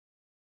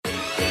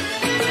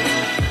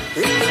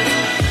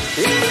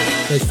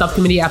The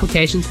subcommittee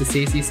applications for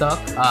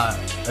CCSOC are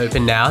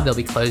open now. They'll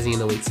be closing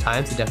in a week's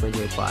time, so definitely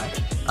do apply.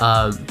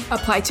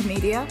 Apply to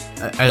media?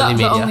 Only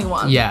media. The only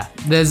one? Yeah.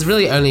 There's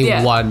really only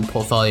one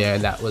portfolio,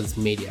 and that was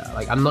media.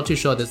 Like, I'm not too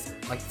sure. There's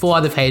like 4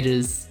 other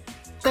pages.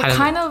 They're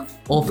kind of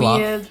all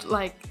weird,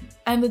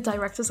 and the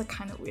directors are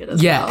kind of weird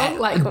as well.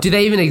 Like, do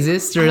they even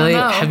exist, really?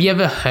 Have you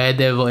ever heard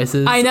their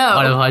voices on a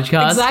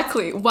podcast?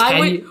 Exactly.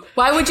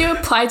 Why would you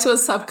apply to a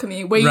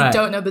subcommittee where you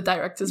don't know the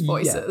directors'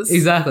 voices? Yeah,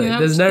 exactly. You know?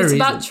 There's no reason.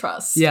 It's about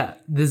trust. Yeah.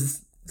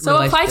 So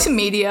apply to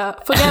media.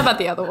 Forget about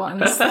the other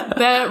ones.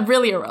 They're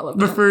really irrelevant.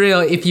 But for real,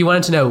 if you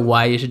wanted to know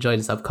why you should join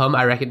Subcom,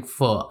 I reckon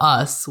for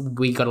us,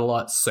 we got a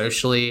lot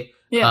socially.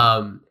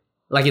 Yeah.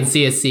 Like in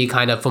CSC,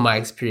 kind of from my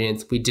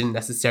experience, we didn't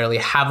necessarily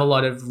have a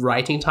lot of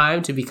writing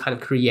time to be kind of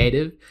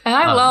creative. And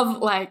I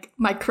love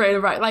my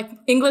creative writing. Like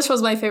English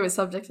was my favorite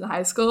subject in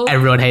high school.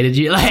 Everyone hated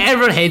you. Like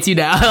everyone hates you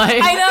now.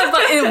 I know,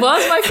 but it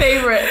was my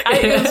favorite.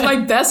 It was my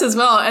best as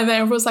well. And then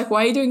everyone was like,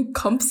 "Why are you doing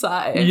comp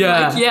sci?"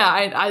 Yeah,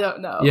 I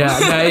don't know. Yeah,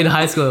 no, in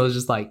high school it was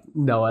just like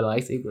no one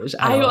likes English.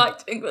 I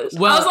liked English.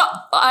 Well,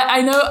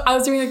 I know I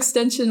was doing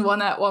extension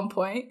 1 at one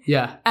point.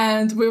 Yeah,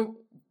 and we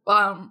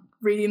were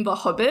reading The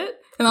Hobbit.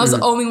 And I was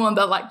the only one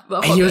that liked The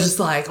Hobbit. And you were just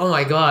like, oh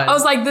my God. I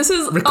was like, this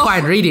is...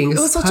 required reading. It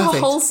was such a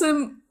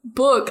wholesome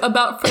book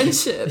about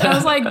friendship. And I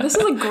was like, this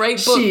is a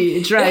great book.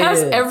 It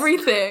has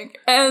everything.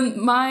 And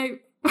my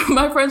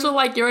friends were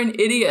like, you're an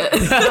idiot.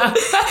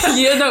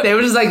 They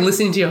were just like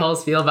listening to your whole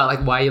spiel about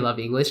like why you love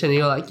English. And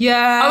you were like,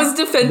 yeah. I was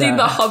defending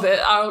The Hobbit,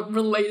 our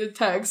related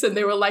text. And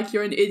they were like,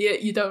 you're an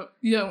idiot. You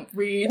don't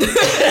read.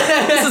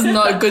 This is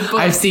not a good book.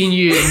 I've seen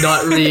you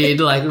not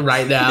read like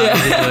right now.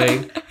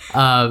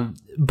 Yeah.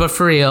 But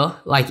for real,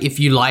 like if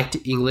you liked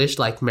English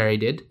like Mary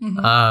did,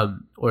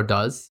 or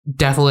does,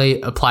 definitely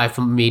apply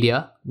for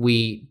media.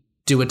 We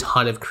do a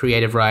ton of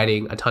creative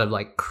writing, a ton of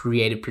like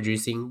creative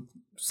producing.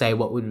 Say,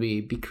 what would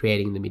we be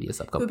creating in the media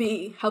subcom? We'll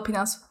be helping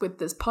us with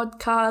this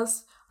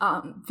podcast,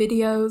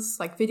 videos,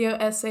 like video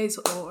essays,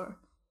 or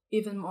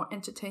even more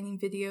entertaining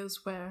videos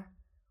where,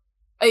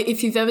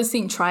 if you've ever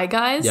seen Try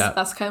Guys,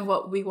 that's kind of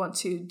what we want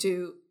to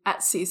do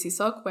at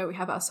CSCSOC, where we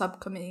have our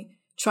subcommittee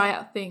try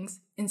out things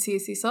in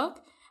CSCSOC.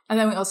 And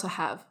then we also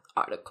have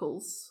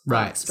articles.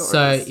 Right.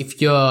 So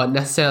if you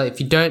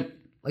don't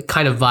like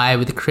kind of vibe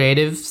with the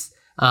creatives,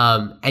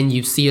 and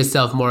you see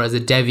yourself more as a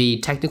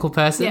devy technical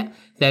person,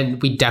 then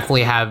we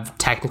definitely have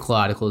technical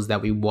articles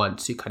that we want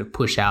to kind of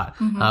push out.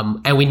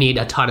 And we need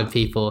a ton of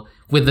people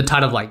with a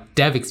ton of like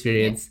dev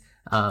experience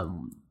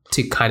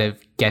to kind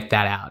of get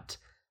that out.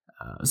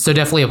 So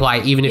definitely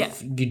apply, even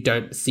if you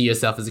don't see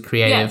yourself as a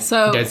creative,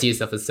 you don't see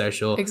yourself as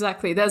social.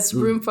 Exactly. There's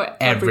room for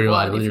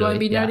everyone. If you want to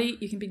be nerdy,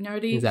 you can be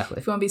nerdy. Exactly.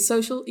 If you want to be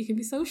social, you can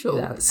be social.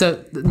 Exactly.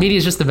 So media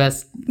is just the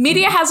best.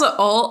 Media has it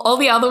all. All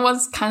the other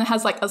ones kind of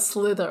has like a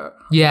slither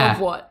of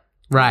what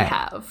we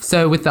have.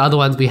 So with the other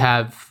ones, we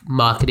have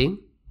marketing.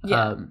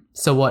 Yeah.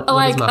 So what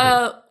is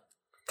marketing?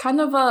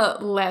 Kind of a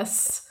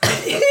less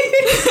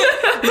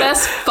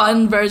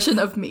fun version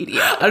of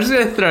media. I'm just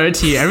gonna throw it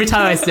to you every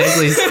time I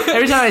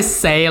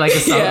say like a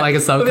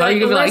subcon, you're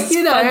gonna be like,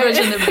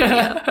 version of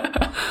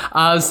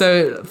media.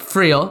 So for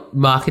real,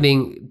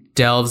 marketing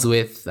delves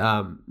with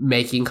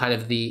making kind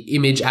of the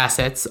image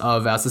assets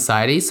of our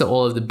society. So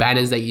all of the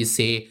banners that you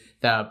see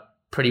that are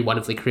pretty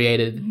wonderfully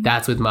created,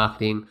 that's with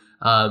marketing.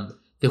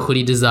 The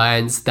hoodie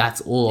designs, that's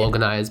all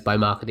organized by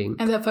marketing.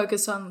 And they're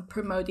focused on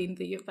promoting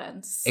the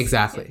events.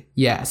 Exactly.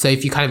 Yeah. So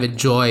if you kind of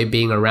enjoy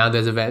being around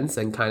those events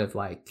and kind of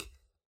like,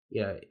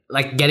 you know,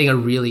 like getting a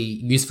really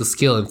useful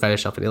skill in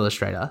Photoshop and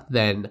Illustrator,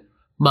 then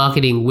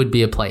marketing would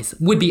be our place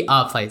to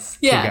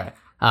go.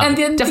 And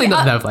then definitely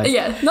not the place.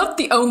 Yeah, not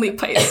the only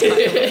place.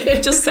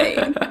 Just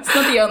saying. It's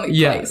not the only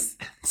place.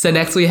 So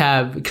next we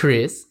have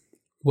careers.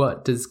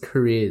 What does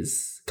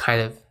careers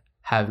kind of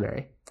have,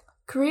 Mary?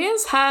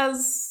 Careers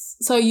has...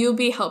 So you'll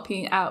be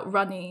helping out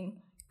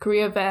running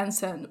career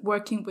events and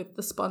working with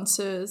the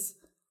sponsors.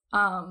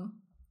 I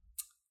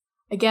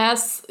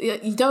guess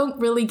you don't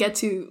really get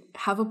to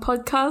have a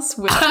podcast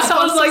with sponsors.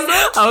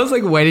 I was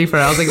like waiting for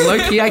it. I was like,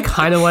 low-key, I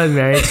kind of wanted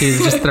Mary to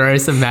just throw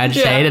some mad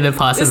shade and then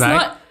pass it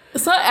back.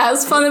 It's not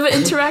as fun of an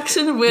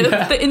interaction with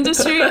the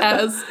industry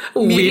as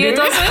media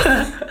does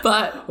it,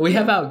 but... We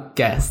have our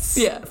guests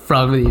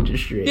from the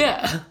industry.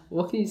 Yeah.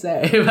 What can you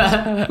say?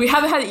 We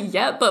haven't had it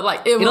yet, but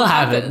like it'll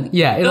happen.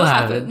 Yeah, it'll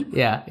happen.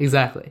 Yeah,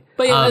 exactly.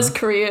 But there's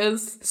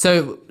careers.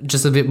 So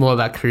just a bit more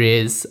about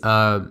careers.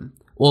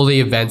 All the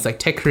events like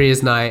Tech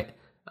Careers Night,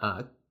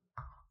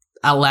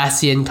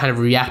 Atlassian kind of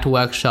React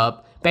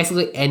workshop,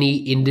 basically any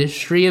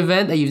industry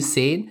event that you've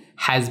seen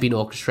has been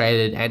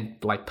orchestrated and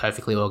like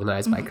perfectly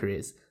organized by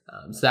careers.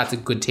 So that's a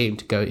good team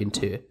to go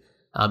into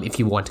if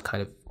you want to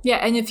kind of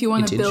and if you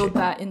want to build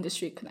that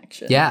industry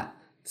connection. Yeah.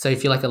 So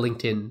if you're like a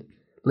LinkedIn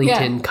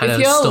kind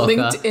of stalker. If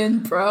you're a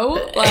LinkedIn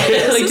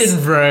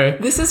bro,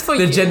 this is for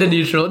the you. gender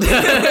neutral. Or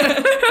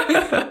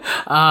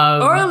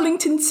a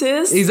LinkedIn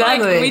sis.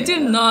 Exactly. Like, we do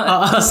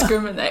not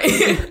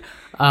discriminate.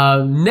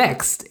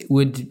 Next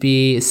would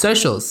be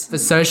socials. For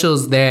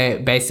socials,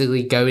 they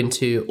basically go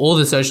into all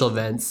the social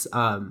events.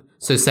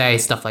 So say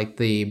stuff like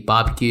the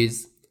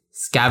barbecues,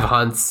 scav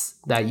hunts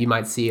that you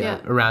might see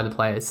around the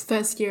place.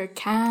 First year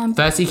camp,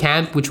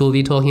 which we'll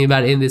be talking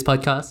about in this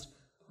podcast.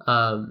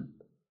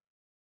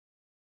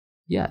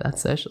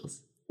 That's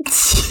socials.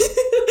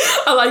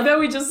 I like that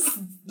we just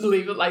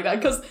leave it like that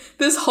because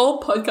this whole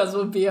podcast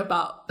will be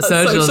about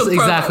socials, social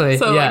exactly.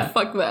 So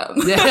fuck them.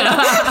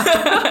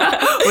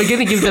 We're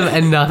gonna give them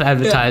enough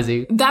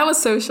advertising. Yeah. That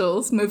was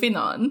socials. Moving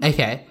on.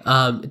 Okay.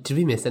 Did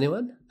we miss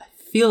anyone? I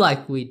feel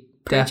like we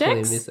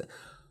definitely missed it.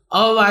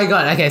 Oh my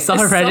god. Okay,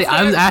 software project.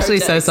 I'm actually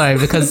so sorry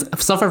because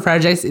software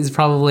projects is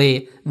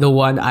probably the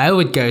one I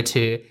would go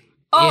to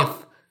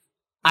if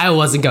I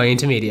wasn't going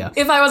into media.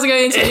 If I wasn't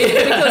going into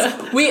media,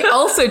 because we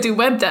also do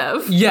web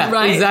dev. Yeah,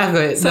 right?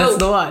 Exactly. So that's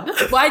the one.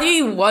 Why do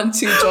you want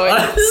to join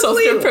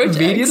software projects?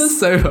 Media is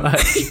so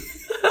much.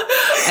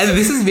 And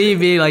this is me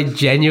being like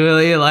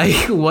genuinely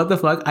like, what the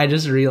fuck? I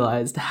just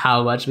realized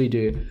how much we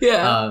do.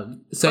 Yeah.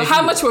 So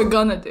how much we're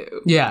gonna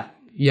do. Yeah.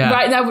 Yeah.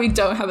 Right now we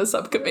don't have a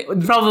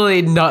subcommittee.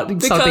 Probably not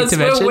something to mention.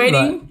 Because we're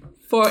waiting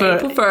for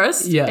April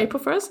 1st. Yeah.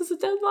 April 1st is the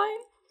deadline?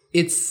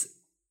 It's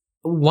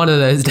one of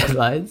those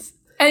deadlines.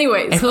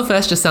 Anyways. April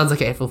 1st just sounds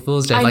like April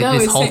Fool's Day. Like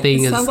this whole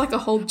thing sounds like a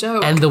whole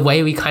joke. And the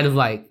way we kind of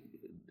like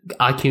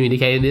are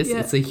communicating this,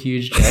 it's a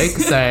huge joke.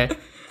 So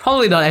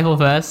probably not April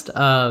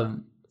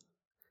 1st.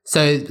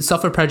 So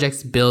software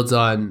projects builds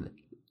on,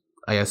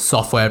 I guess,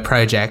 software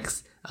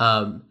projects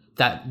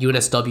that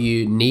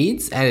UNSW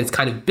needs, and it's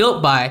kind of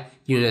built by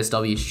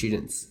UNSW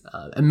students.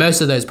 And most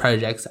of those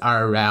projects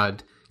are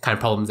around kind of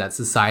problems that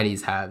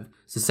societies have.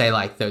 So say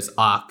like those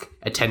ARC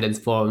attendance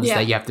forms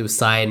that you have to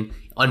sign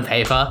on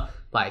paper,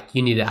 like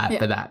you need an app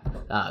for that.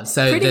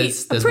 So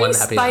there's one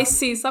happening.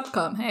 Spicy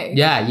subcom, hey.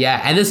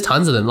 Yeah. And there's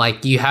tons of them.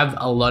 Like you have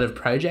a lot of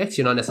projects.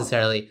 You're not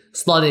necessarily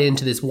slotted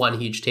into this one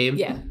huge team.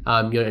 Yeah.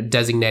 You're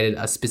designated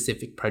a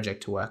specific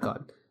project to work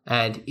on.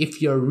 And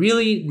if you're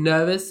really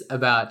nervous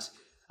about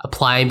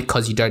applying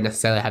because you don't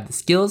necessarily have the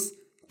skills,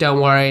 don't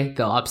worry,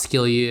 they'll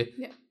upskill you.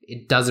 Yeah.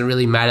 It doesn't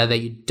really matter that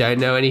you don't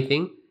know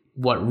anything.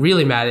 What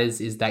really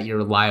matters is that you're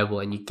reliable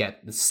and you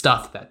get the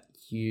stuff that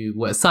you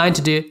were assigned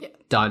to do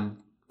done.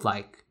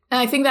 And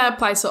I think that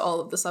applies to all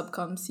of the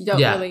subcoms. You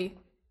don't really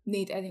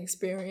need any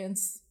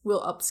experience.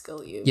 We'll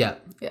upskill you. Yeah.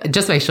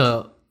 Just make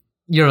sure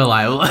you're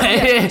reliable.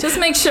 Just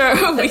make sure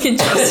we can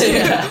trust you.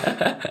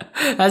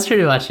 That's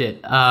pretty much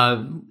it.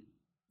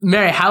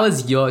 Mary, how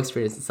was your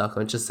experience in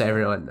subcom? Just so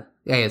everyone,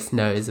 I guess,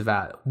 knows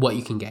about what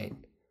you can gain.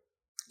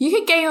 You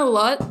can gain a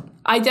lot.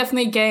 I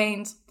definitely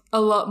gained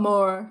a lot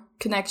more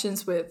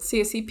connections with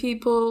CSE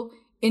people,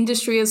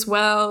 industry as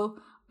well,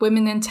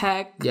 women in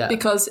tech,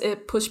 because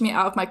it pushed me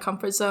out of my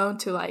comfort zone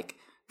to like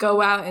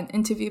go out and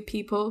interview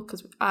people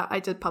because I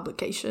did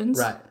publications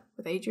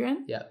with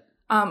Adrian. Yeah.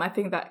 I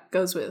think that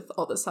goes with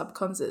all the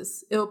subcoms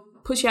is it'll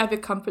push you out of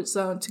your comfort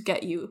zone to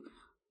get you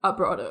a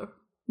broader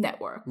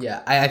network.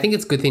 Yeah, I think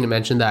it's a good thing to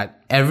mention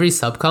that every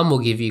subcom will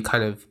give you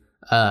kind of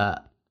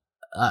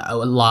a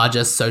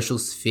larger social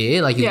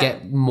sphere. Like you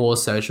get more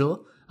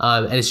social.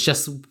 And it's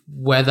just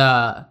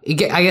I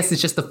guess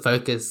it's just the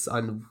focus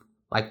on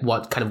like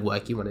what kind of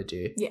work you want to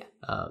do. Yeah.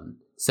 And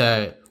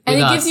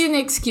it gives you an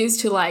excuse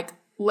to like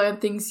learn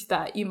things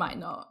that you might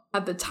not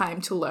have the time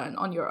to learn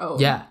on your own.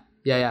 Yeah.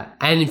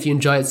 And if you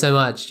enjoy it so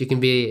much, you can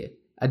be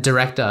a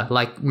director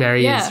like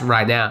Mary is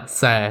right now.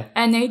 So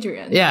and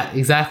Adrian. Yeah,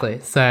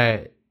 exactly.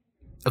 So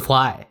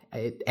apply.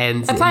 It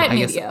ends in, I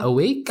guess, a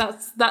week.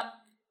 That's that.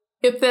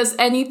 If there's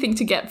anything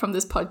to get from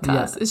this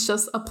podcast, it's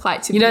just apply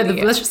to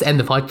media. Let's just end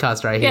the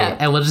podcast right here.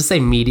 And we'll just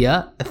say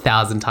media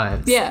 1,000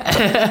 times.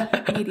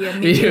 Yeah. Media.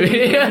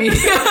 Have you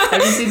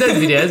seen those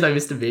videos by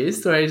Mr.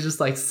 Beast where he just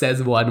like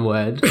says one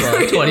word for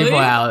like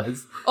 24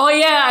 hours? Oh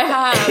yeah, I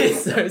have.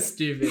 It's so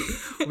stupid.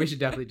 We should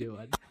definitely do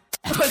one.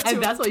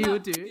 And that's what you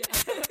would do.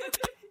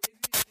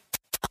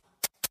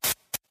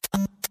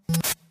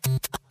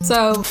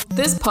 So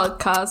this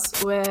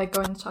podcast, we're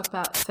going to talk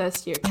about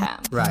first year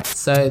camp. Right.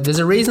 So there's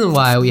a reason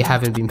why we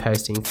haven't been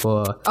posting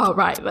for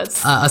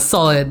let's a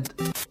solid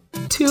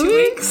 2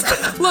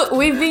 weeks. Look,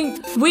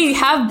 we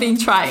have been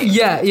trying.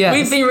 Yeah.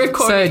 We've been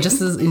recording. So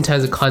just in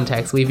terms of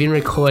context, we've been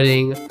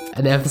recording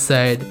an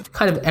episode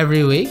kind of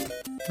every week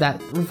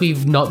that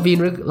we've not been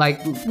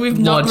we've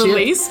not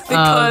released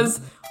because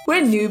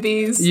we're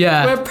newbies.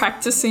 Yeah. We're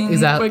practicing.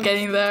 Exactly. We're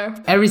getting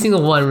there. Every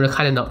single one we're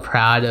kind of not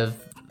proud of,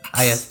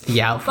 I guess,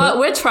 the output. But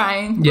we're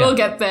trying. Yeah. We'll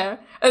get there.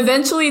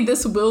 Eventually,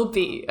 this will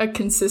be a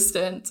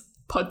consistent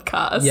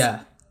podcast.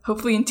 Yeah.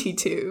 Hopefully in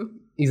T2.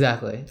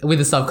 Exactly. With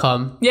the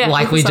subcom. Yeah.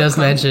 Like we just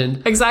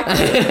mentioned. Exactly.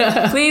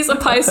 Please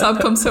apply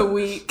subcom so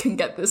we can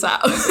get this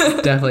out.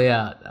 Definitely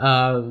out.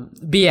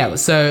 But yeah,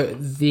 so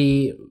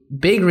the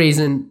big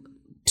reason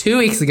 2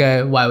 weeks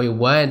ago why we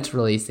weren't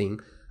releasing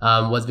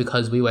was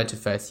because we went to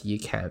first year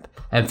camp.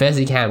 And first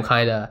year camp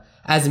kind of,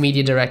 as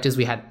media directors,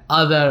 we had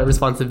other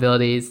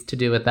responsibilities to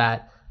do with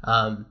that.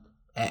 And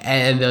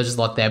there was just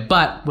a lot there.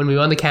 But when we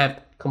were on the camp,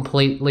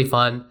 completely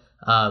fun.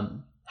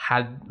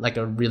 Had like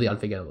a really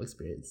unforgettable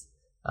experience.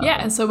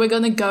 And so we're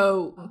going to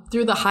go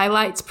through the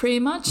highlights pretty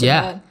much.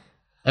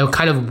 And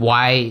kind of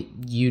why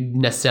you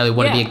necessarily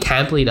want to be a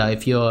camp leader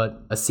if you're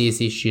a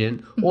CSE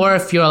student or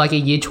if you're like a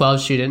year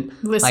 12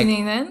 student.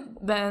 Listening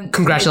then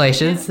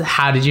congratulations.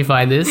 How did you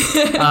find this?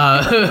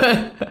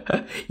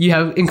 You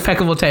have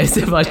impeccable taste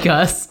in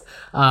podcasts.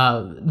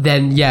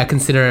 Then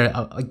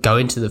consider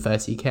going to the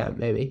first year camp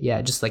maybe.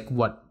 Yeah, just like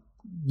what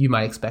you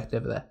might expect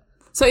over there.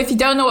 So if you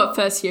don't know what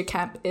first year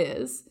camp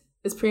is,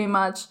 it's pretty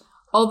much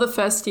all the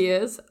first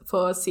years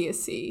for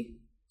CSE.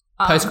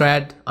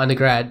 Postgrad,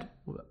 undergrad.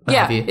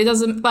 It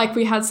doesn't, like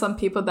we had some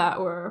people that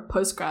were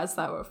postgrads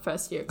that were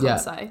first year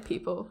comp-sci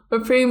people.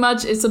 But pretty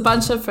much it's a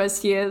bunch of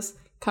first years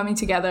coming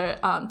together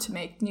to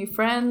make new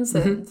friends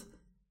and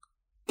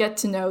get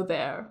to know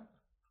their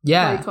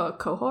what do you call it,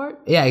 cohort.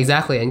 Yeah,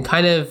 exactly. And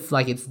kind of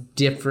like it's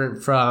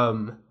different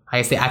from, I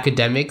guess, the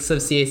academics of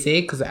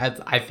CSE, because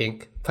I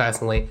think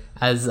personally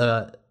as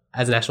an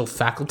actual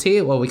faculty,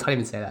 well, we can't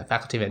even say that,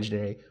 faculty of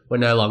engineering, we're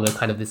no longer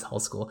kind of this whole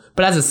school.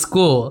 But as a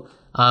school,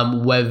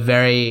 we're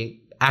very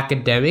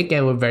academic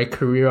and we're very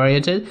career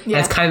oriented. And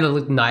it's kind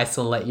of nice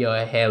to let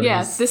your hair loose.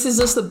 Yeah, this is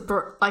just a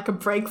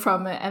break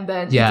from it, and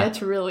then you get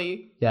to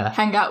really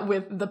hang out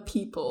with the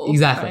people.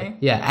 Exactly. Right?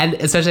 Yeah, and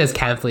especially as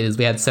camp leaders,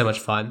 we had so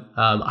much fun.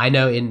 I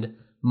know in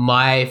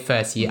my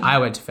first year, I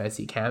went to first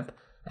year camp,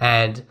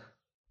 and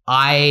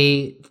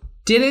I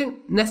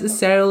didn't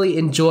necessarily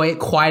enjoy it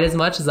quite as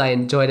much as I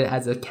enjoyed it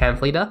as a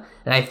camp leader.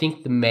 And I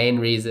think the main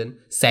reason,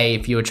 say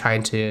if you were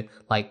trying to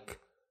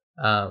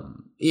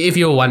if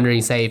you were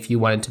wondering, say, if you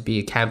wanted to be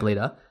a camp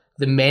leader,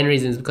 the main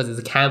reason is because as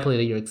a camp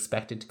leader, you're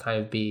expected to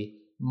kind of be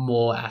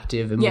more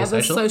active and more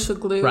social. Yeah, the social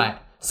glue. Right.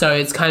 So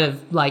it's kind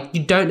of like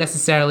you don't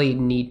necessarily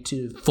need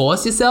to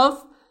force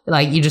yourself.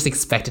 Like, you're just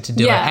expected to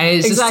do it. And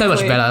it's just so much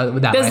better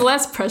with that. There's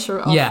less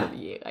pressure off of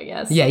you, I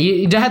guess. Yeah,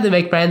 you don't have to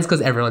make friends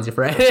because everyone's your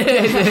friend.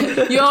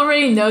 You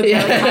already know the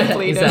other camp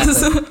leaders.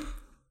 Exactly.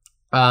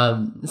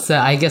 So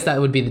I guess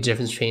that would be the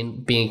difference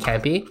between being a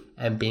campy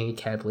and being a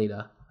camp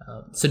leader.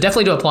 So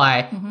definitely to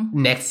apply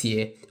next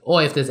year,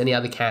 or if there's any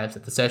other camps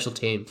at the social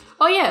team.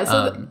 Oh yeah,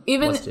 so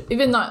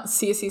even not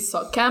CSE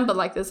SOC camp, but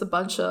like there's a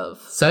bunch of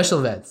social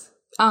events.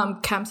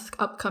 Camps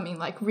upcoming,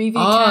 like review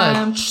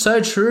camp.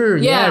 So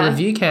true. Yeah,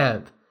 review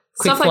camp.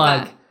 Quick Stuff plug.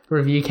 Like that.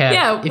 Review camp.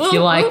 Yeah, if you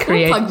like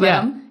create,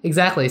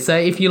 exactly. So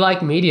if you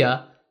like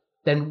media,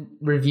 then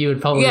review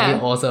would probably be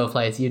also a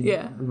place you'd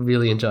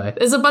really enjoy.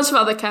 There's a bunch of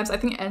other camps. I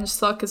think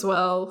EngSoc as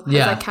well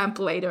has a camp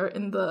later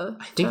in the.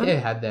 I think they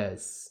had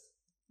theirs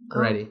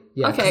already.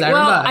 Yeah. Okay.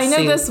 I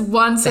know there's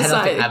one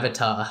society. They had like the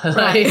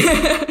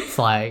avatar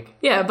flag.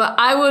 Yeah, but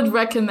I would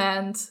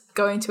recommend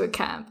going to a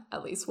camp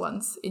at least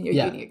once in your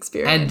uni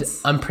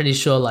experience. And I'm pretty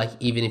sure, like,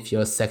 even if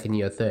you're second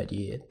year or third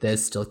year,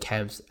 there's still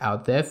camps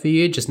out there for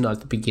you, just not at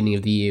the beginning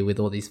of the year with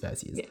all these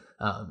first years.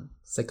 Yeah.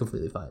 So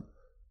completely fine.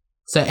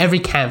 So every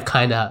camp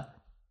kind of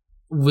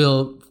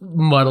will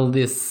model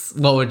this,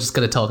 what we're just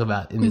going to talk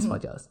about in this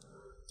podcast.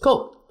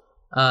 Cool.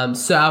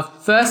 So our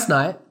first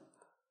night.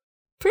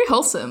 Pretty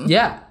wholesome.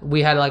 Yeah.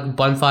 We had like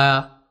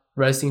bonfire,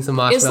 roasting some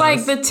marshmallows. It's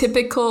like the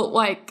typical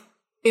like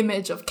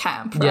image of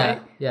camp,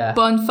 right? Yeah.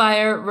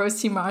 Bonfire,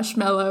 roasting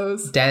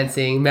marshmallows.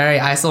 Dancing.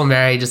 I saw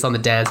Mary just on the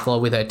dance floor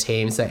with her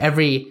team. So Team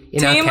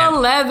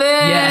 11!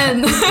 Yeah.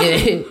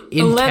 in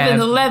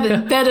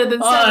 11, better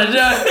than 7.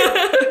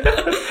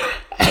 Oh,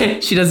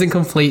 no. She doesn't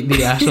complete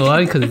the actual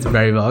one because it's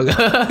very long.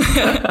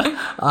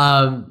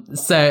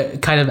 So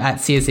kind of at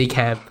CSE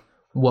camp,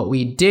 what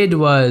we did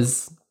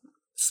was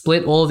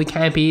split all the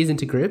campies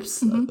into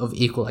groups of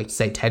equal, like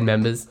say 10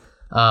 members.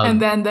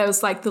 And then there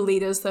was like the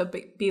leaders, there'd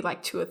be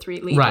like 2 or 3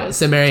 leaders. Right.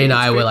 So Mary and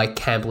I were like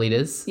camp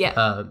leaders.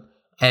 Yeah.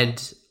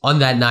 And on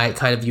that night,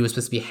 kind of you were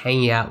supposed to be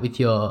hanging out with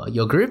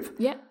your group.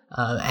 Yeah.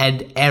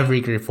 And every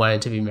group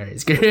wanted to be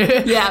Mary's group.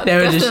 Yeah, they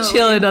were just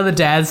chilling on the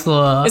dance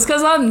floor. It's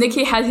because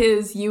Nikki had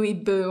his UE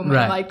boom,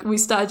 and like we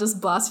started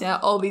just blasting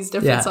out all these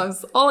different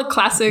songs, all the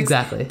classics.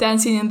 Exactly.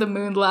 Dancing in the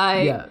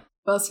Moonlight. Yeah.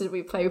 What else did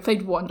we play? We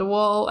played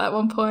Wonderwall at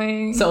one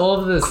point. So all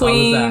of the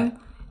Queen, songs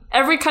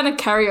every kind of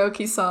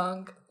karaoke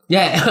song.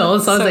 Yeah, all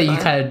the songs that you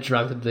kind of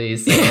drunkenly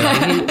sing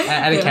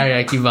at a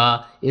karaoke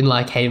bar in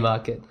like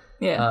Haymarket.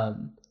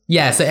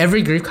 Yeah. So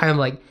every group kind of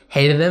like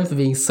hated them for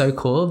being so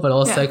cool, but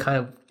also kind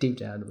of deep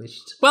down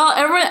wished. Well,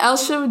 everyone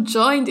else should have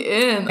joined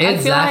in.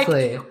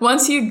 Exactly. I feel like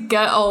once you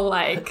get all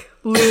like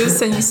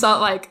loose and you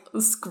start like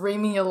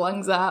screaming your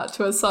lungs out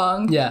to a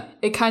song,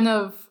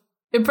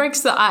 it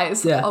breaks the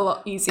ice a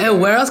lot easier.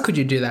 And where else could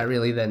you do that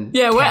really than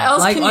where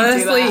else like, can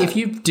honestly, you do that? If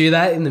you do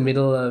that in the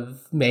middle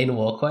of main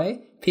walkway,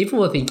 people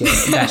will think you're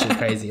batshit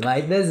crazy.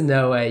 Like, there's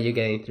no way you're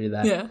getting through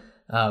that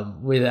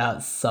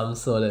without some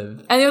sort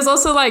of... And it was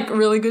also like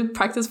really good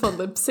practice for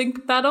lip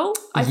sync battle,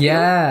 I feel.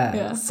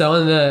 Yeah. So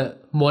on the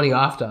morning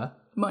after,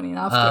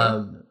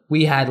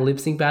 we had lip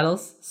sync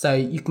battles. So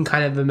you can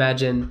kind of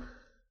imagine,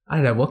 I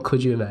don't know, what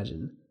could you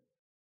imagine?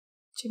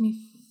 Jimmy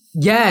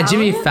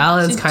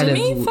Fallon's kind of...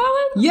 Jimmy Fallon?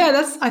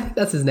 Yeah, I think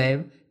that's his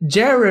name.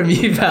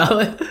 Jeremy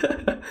Fallon.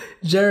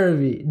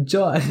 Jeremy.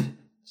 John.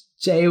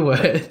 J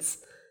words.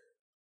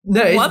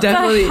 No, it's what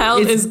definitely the hell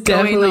is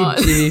definitely going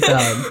on? Jimmy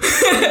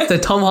Fallon. So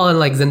Tom Holland,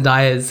 like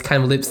Zendaya's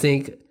kind of lip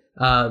sync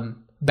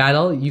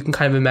battle, you can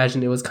kind of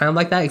imagine it was kind of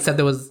like that, except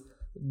there was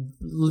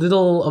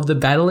little of the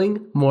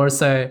battling, more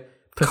so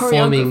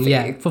performing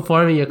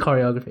your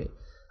choreography.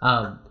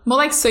 More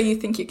like So You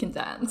Think You Can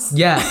Dance.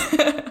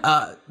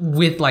 Yeah.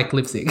 With like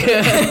lip sync.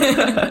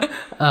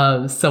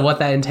 So what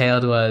that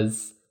entailed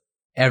was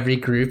every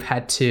group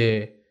had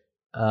to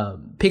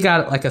pick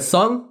out like a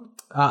song,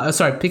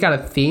 pick out a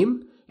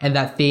theme, and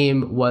that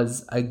theme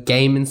was a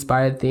game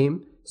inspired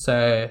theme.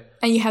 So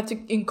and you have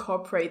to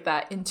incorporate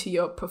that into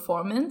your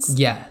performance.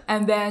 Yeah.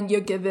 And then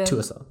you're given to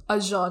a song.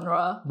 A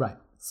genre. Right.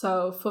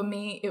 So for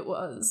me, it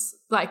was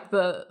like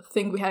the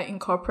thing we had to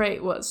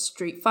incorporate was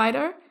Street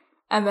Fighter.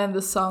 And then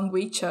the song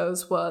we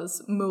chose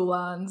was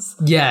Mulan's.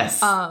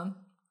 Yes.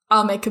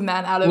 I'll Make a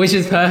Man Out of You. Which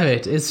is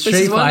perfect. It's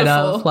Street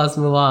Fighter plus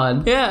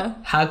Mulan. Yeah.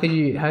 How could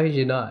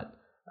you not?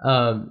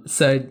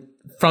 So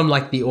from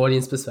like the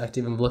audience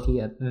perspective and looking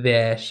at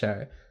their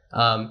show,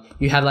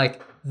 you had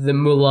like the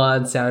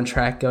Mulan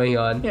soundtrack going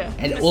on,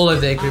 and all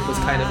of their group was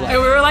kind of like,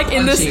 and we were like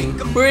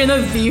we're in a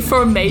V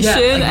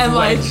formation, and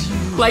like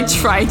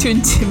trying to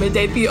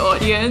intimidate the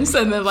audience,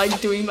 and then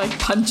like doing like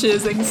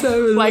punches and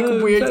like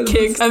weird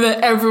kicks, and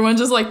then everyone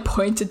just like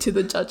pointed to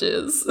the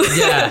judges.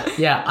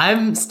 yeah.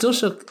 I'm still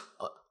shook.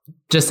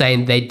 Just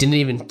saying, they didn't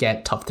even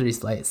get top 3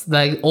 slates.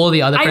 Like all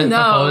the other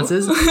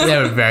performances, they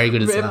were very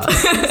good as well.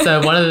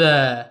 So one of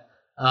the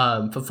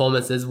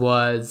performances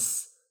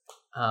was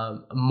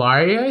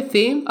Mario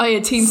theme. Oh yeah,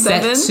 Team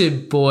 7 set to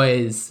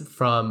Boys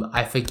from,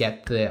 I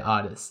forget the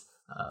artist.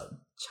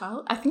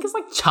 I think it's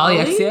like Charlie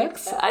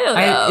XCX? I don't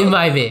know. It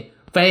might be.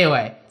 But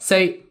anyway,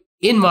 so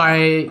in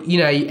Mario, you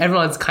know,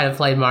 everyone's kind of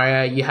played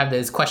Mario. You have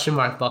those question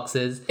mark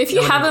boxes. If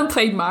you haven't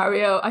played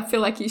Mario, I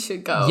feel like you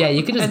should go. Yeah,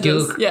 you can just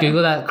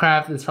Google that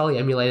crap. There's probably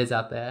emulators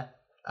out there.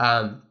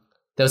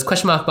 There was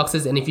question mark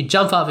boxes, and if you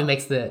jump up, it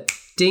makes the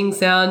ding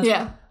sound.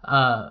 Yeah.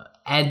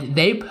 And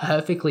they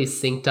perfectly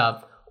synced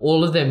up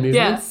all of their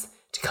movements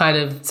to kind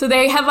of... So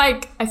they had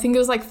like, I think it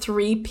was like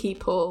 3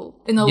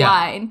 people in a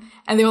line,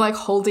 and they were like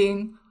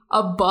holding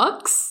a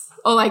box,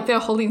 or like they're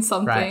holding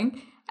something.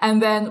 Right. And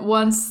then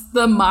once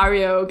the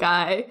Mario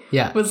guy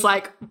was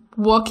like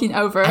walking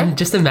over. And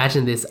just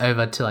imagine this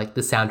over to like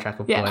the soundtrack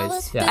of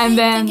Boys. Yeah. And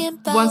then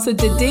once the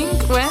ding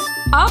went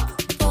up,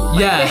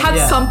 they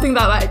had something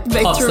that like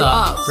they pops threw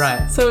up.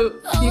 Right. So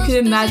you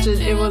can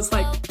imagine it was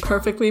like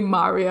perfectly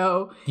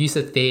Mario. Use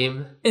of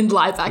theme. In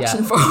live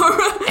action form.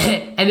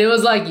 And it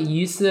was like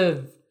use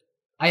of,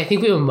 I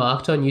think we were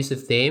marked on use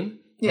of theme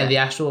and the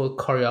actual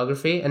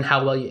choreography and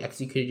how well you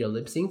executed your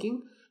lip syncing.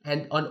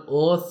 And on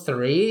all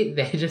 3,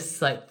 they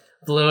just like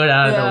blew it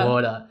out of the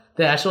water.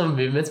 The actual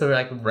movements were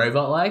like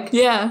robot-like.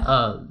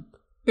 Yeah.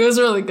 It was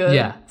really good.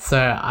 Yeah. So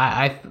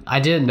I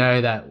didn't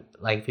know that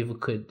like people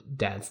could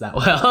dance that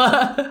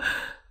well.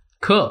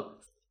 Cool.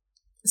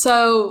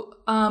 So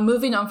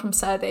moving on from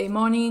Saturday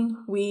morning,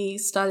 we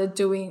started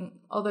doing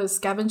all those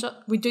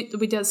we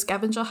did a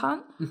scavenger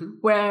hunt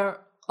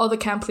where all the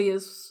camp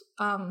leaders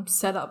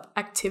set up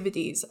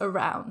activities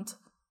around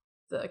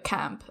the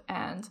camp,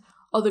 and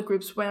all the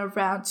groups went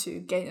around to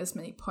gain as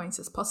many points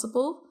as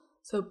possible.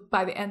 So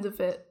by the end of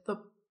it, the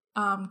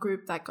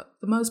group that got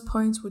the most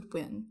points would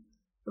win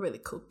a really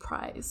cool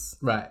prize.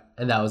 Right.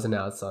 And that was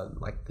announced on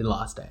like the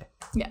last day.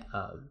 Yeah.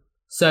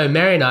 So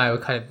Mary and I were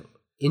kind of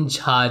in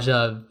charge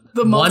of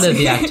one of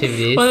the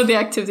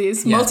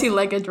activities.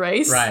 Multi-legged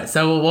race. Right.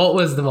 So what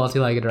was the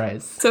multi-legged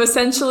race? So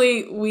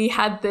essentially we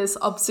had this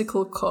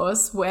obstacle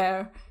course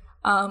where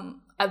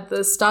at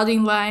the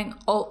starting line,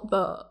 all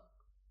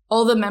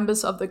the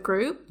members of the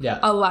group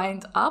are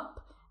lined up,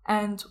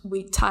 and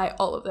we tie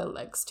all of their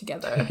legs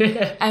together.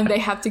 And they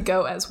have to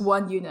go as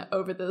one unit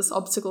over this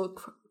obstacle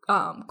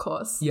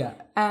course. Yeah.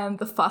 And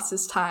the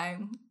fastest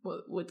time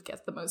would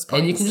get the most points.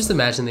 And you can just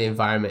imagine the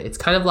environment. It's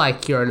kind of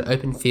like you're in an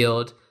open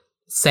field.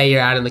 Say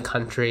you're out in the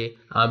country.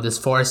 There's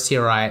forest to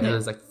your right and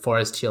there's like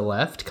forest to your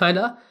left, kind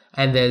of.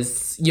 And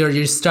there's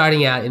you're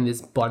starting out in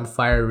this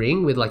bonfire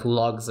ring with like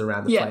logs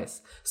around the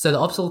place. So the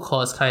obstacle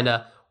course kind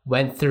of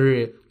went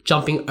through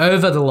jumping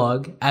over the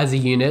log as a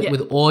unit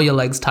with all your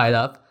legs tied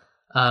up.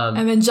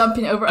 And then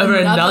jumping over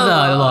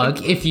another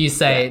log if you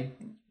say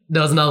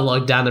there was another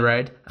log down the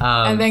road.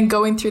 And then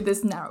going through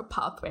this narrow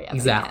pathway at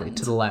the end.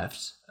 To the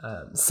left.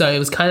 So it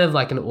was kind of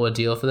like an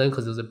ordeal for them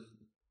because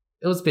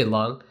it was a bit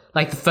long.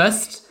 Like the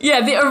first...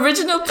 Yeah, the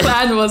original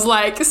plan was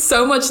like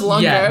so much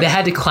longer. Yeah, they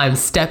had to climb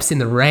steps in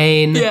the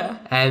rain. Yeah.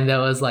 And there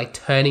was like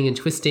turning and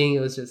twisting. It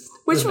was just...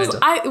 Which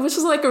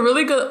was like a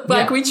really good...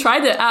 Like we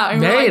tried it out.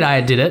 And Mary and I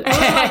did it. And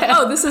we were like,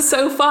 oh, this is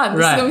so fun.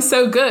 This is going to be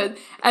so good.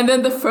 And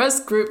then the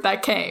first group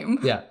that came...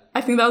 Yeah.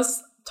 I think that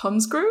was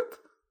Tom's group.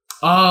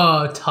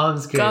 Oh,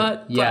 Tom's group.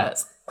 God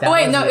bless. Oh,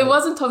 wait, no, it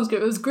wasn't Tom's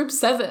group. It was group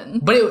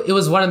 7. But it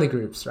was one of the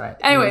groups, right?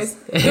 Anyways,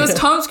 it was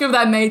Tom's group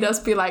that made us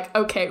be like,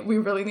 okay, we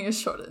really need to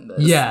shorten this.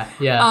 Yeah.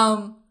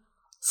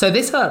 So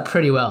they started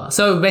pretty well.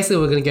 So basically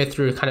we're going to go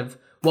through kind of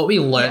what we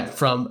learned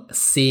from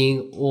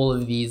seeing all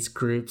of these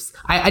groups.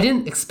 I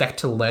didn't expect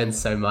to learn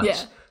so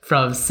much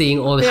from seeing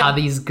how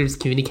these groups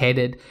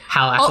communicated,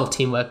 how actual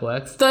teamwork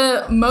works.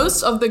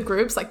 Most of the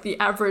groups, like the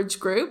average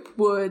group,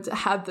 would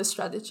have the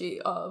strategy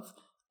of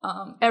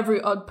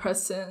every odd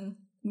person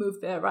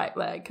move their right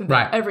leg, and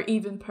every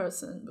even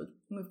person would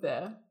move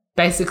their...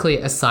 Basically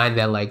assign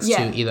their legs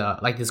to either,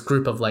 like this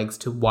group of legs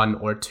to 1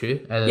 or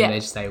 2, and then they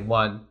just say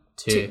 1,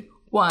 2,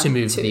 to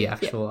move the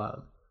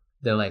actual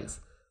their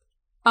legs.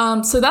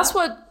 So that's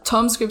what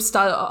Tom's group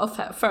started off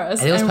at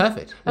first. And it was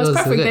perfect. It was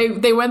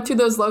perfect. They went through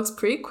those logs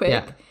pretty quick.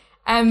 Yeah.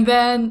 And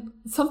then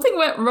something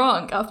went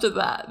wrong after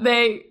that.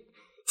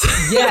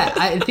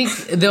 I think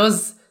there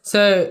was...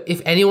 So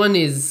if anyone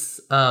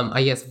is,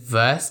 I guess,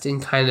 versed in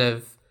kind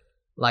of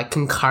like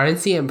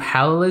concurrency and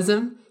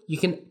parallelism, you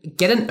can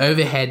get an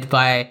overhead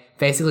by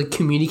basically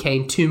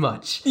communicating too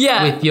much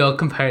with your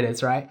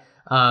components, right?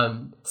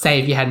 Say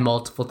if you had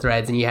multiple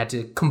threads and you had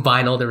to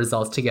combine all the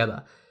results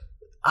together.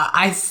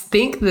 I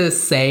think the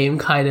same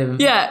kind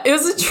of it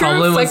was a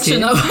true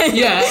reflection of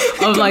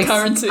like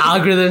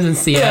algorithms and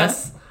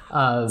CS.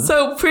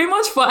 So pretty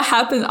much what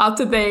happened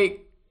after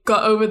they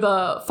got over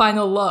the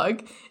final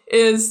log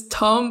is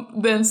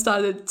Tom then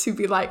started to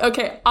be like,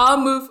 okay, I'll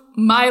move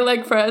my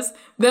leg first,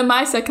 then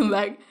my second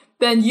leg,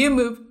 then you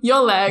move your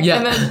leg,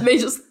 and then they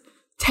just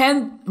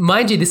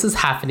Mind you, this was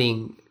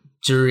happening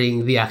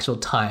during the actual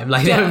time.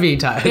 Like they were being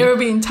timed. They were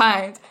being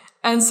timed.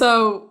 And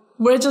so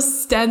we're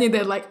just standing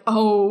there like,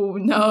 oh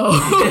no.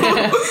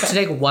 To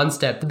take one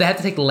step, but they had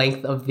to take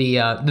length of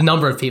the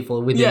number of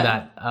people within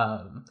that.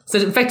 So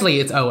effectively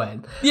it's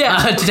ON.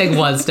 To take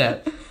one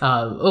step.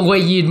 Where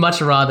you'd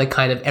much rather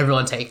kind of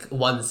everyone take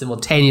one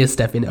simultaneous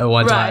step in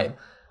O1 time.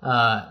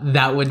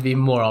 That would be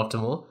more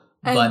optimal.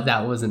 And but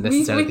that wasn't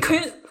necessarily the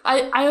case.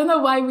 I don't know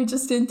why we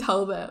just didn't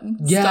tell them.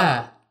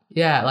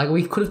 Yeah, like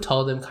we could have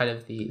told them kind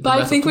of the But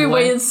I think we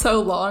waited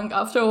so long.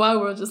 After a while,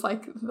 we were just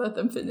like, let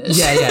them finish.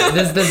 Yeah.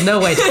 There's no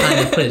way to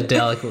kind of put it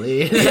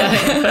delicately.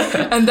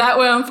 And that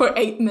went on for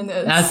 8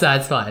 minutes.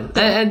 That's fine.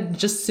 And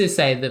just to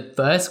say, the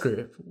first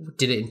group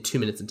did it in 2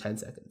 minutes and 10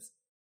 seconds.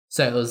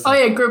 So it was...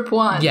 group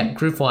 1. Yeah,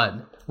 group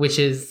 1, which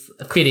is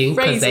fitting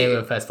because they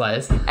were first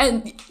players.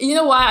 And you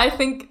know why? I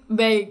think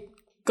they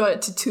got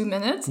it to 2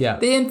 minutes. Yeah.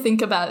 They didn't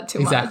think about it too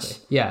much. Exactly.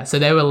 Yeah. So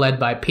they were led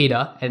by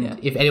Peter. And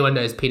if anyone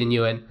knows Peter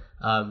Nguyen,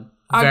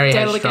 very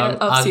headstrong.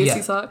 Of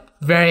CSC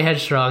very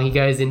headstrong. He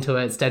goes into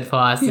it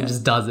steadfast and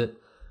just does it.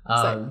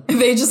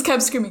 They just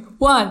kept screaming,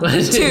 1,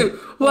 2,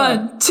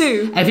 1,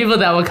 2. And people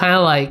that were kind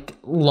of like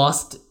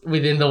lost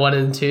within the 1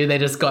 and 2, they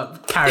just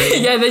got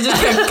carried. They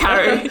just got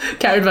carried.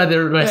 Carried by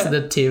the rest of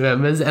the team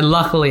members. And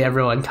luckily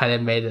everyone kind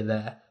of made it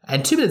there.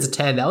 And 2 minutes of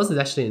 10, that was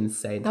actually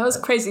insane. That was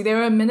crazy. They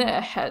were a minute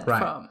ahead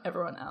from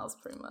everyone else,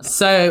 pretty much.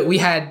 So we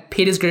had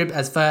Peter's group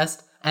as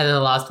first, and then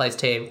the last place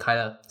team kind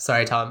of,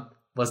 sorry, Tom,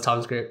 was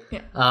Tom's group.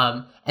 Yeah.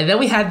 And then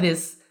we had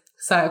this,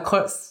 so of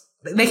course,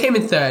 they came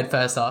in third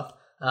first off.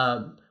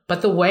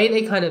 But the way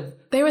they kind of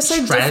they were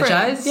so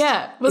strategized, different.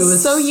 Yeah, it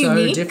was so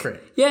unique. Different.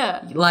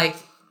 Yeah. Like,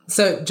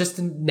 so just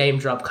to name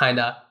drop kind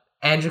of,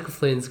 Andrew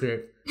Kaflin's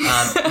group,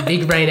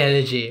 Big Brain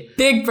Energy.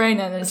 Big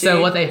Brain Energy.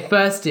 So what they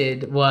first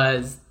did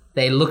was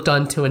they looked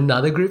onto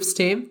another group's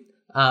team,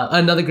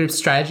 another group's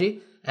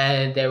strategy,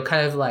 and they were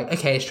kind of like,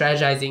 okay,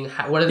 strategizing.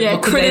 What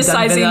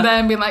criticizing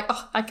them, being like,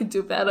 oh, I could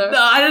do better. No,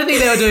 I don't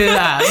think they were doing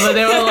that, but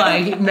they were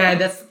like, man,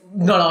 that's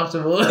not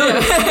optimal.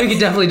 We could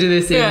definitely do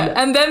this.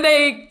 And then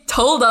they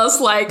told us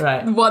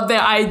what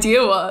their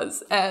idea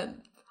was, and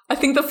I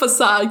think the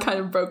facade kind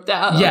of broke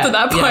down after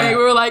that point. We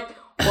were like,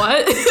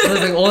 what? It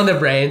was like all in their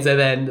brains, and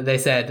then they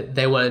said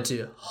they wanted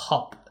to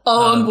hop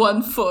on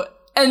 1 foot.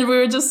 And we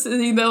were just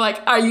sitting there like,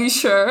 are you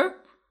sure?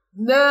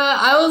 No,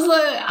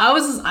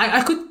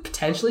 I could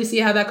potentially see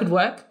how that could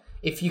work.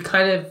 If you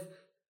kind of...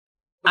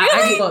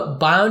 Really? I got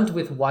bound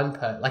with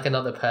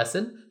another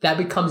person, that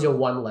becomes your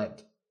one leg,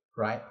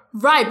 right?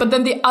 Right, but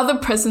then the other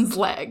person's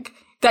leg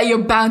that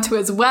you're bound to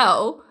as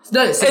well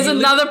is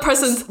another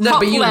person's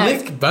top but you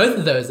leg. Lift both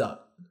of those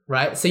up,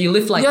 right? So you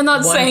lift like you're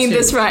not saying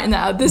this right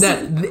now.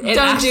 It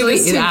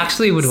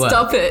actually would work.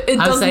 Stop it. It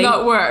does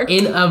not work.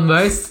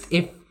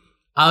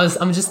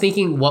 I'm just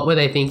thinking, what were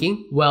they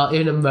thinking? Well,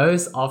 in a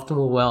most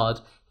optimal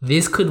world,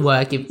 this could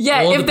work if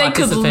they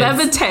could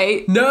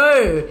levitate.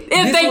 No!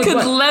 If they could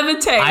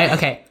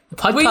levitate.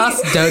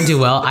 Podcasts don't do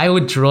well. I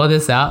would draw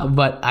this out,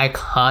 but I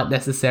can't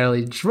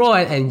necessarily draw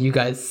it and you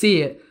guys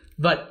see it.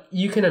 But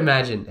you can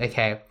imagine,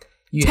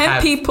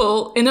 10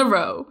 people in a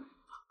row.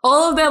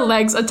 All of their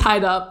legs are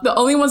tied up. The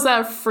only ones that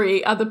are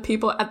free are the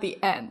people at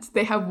the end.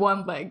 They have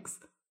one leg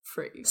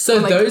free. So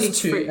those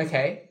two,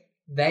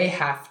 they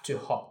have to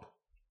hop.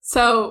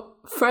 So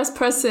first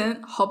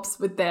person hops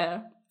with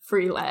their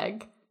free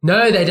leg.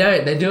 No, they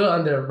don't. They do it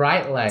on their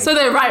right leg. So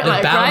their right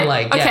leg, bound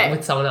leg,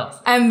 with someone else.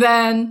 And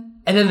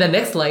then the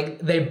next leg,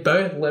 they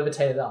both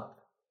levitate up.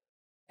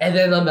 And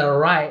then on the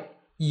right,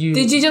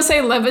 Did you just say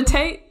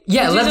levitate?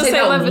 Yeah,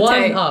 levitate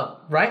one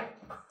up, right?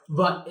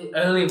 But it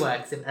only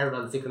works if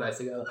everyone's synchronized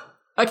together.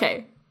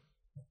 Okay.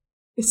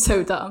 It's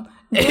so dumb.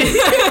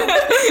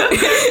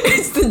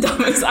 It's the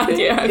dumbest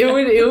idea. It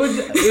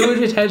would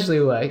potentially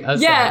work.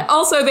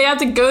 Also they have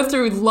to go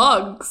through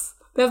logs.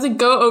 They have to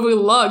go over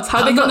logs.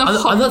 How are they gonna hop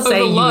over logs? I'm not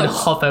saying you can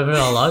hop over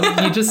a log.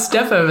 You just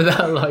step over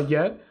that log,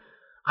 yo.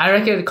 I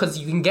reckon because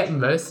you can get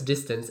most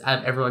distance out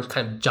of everyone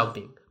kind of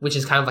jumping, which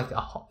is kind of like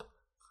a hop.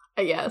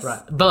 I guess.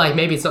 Right. But like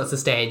maybe it's not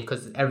sustained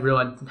because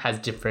everyone has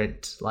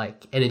different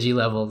like energy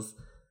levels.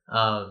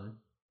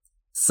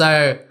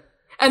 So...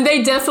 And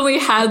they definitely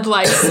had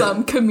like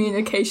some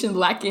communication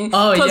lacking.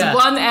 Because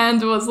one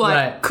end was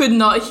like could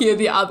not hear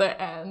the other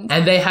end.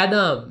 And they had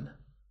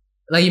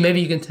like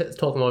maybe you can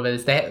talk more about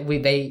this.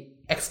 They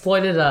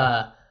exploited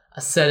a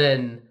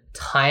certain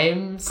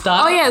time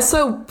start. Oh yeah,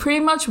 so pretty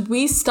much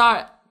we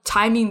start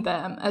timing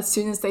them as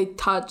soon as they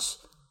touch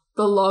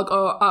the log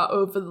or are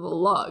over the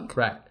log.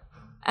 Right.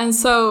 And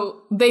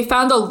so they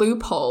found a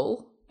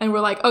loophole and we're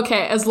like,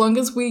 okay, as long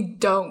as we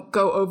don't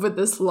go over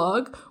this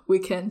log, we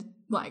can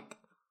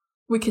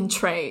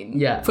train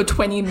for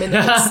 20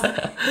 minutes.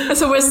 And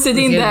so we're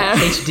sitting there.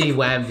 HD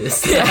wham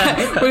this.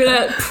 We're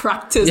going to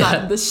practice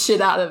the shit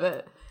out of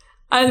it.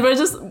 And we're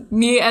just,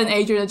 me and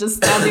Adrian are just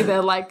standing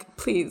there like,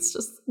 please,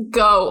 just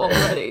go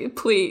already,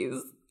 please.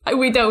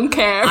 We don't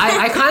care.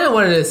 I kind of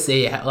wanted to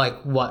see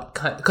what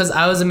kind, because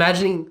I was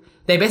imagining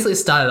they basically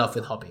started off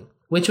with hopping,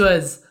 which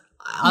was,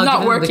 I'll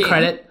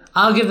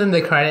give them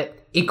the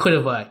credit. It could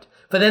have worked.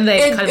 But then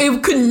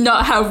it could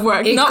not have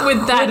worked. Not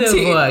with that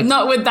team. Worked.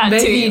 Not with that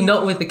Maybe team. Maybe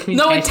not with the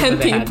communication. Not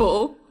with 10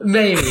 people.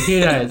 Maybe. Who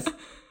knows?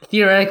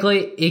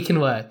 Theoretically, it can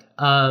work.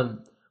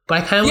 But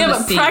I kind of want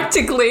to see... Yeah, but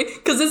practically,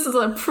 because this is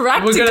a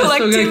practical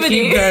activity. We're going to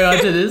keep going on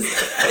to this.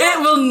 It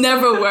will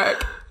never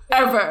work.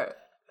 Ever.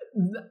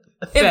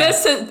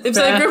 If there's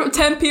a group of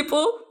 10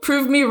 people,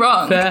 prove me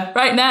wrong.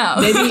 Right now.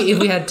 Maybe if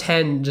we had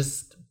 10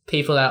 just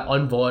people that are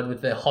on board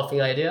with the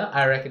hopping idea,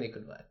 I reckon it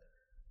could work.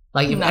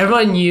 Like, if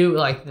everyone knew,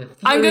 like, the theory...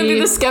 I'm going to be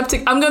the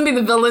skeptic. I'm going to be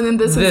the villain in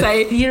this and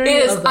say, it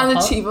is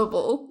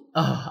unachievable.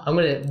 I'm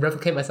going to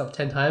replicate myself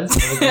 10 times.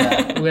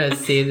 We're going to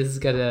see if this is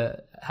going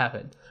to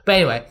happen. But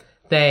anyway,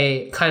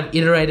 they kind of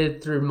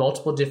iterated through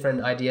multiple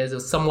different ideas. It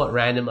was somewhat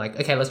random. Like,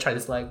 okay, let's try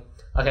this leg.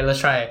 Okay, let's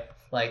try,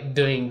 like,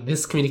 doing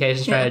this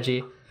communication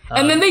strategy.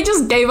 And then they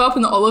just gave up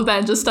on all of that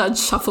and just started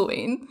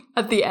shuffling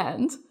at the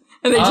end.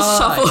 And they just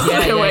shuffled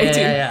their way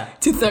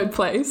to third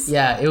place.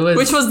 Yeah, it was...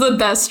 Which was the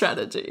best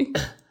strategy.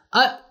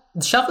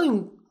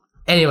 Shuffling,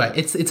 anyway,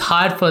 it's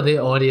hard for the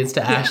audience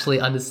to actually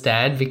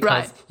understand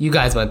because you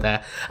guys weren't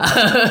there.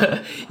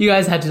 You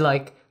guys had to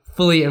like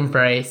fully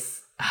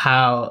embrace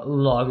how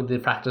long the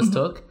practice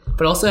took,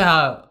 but also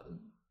how,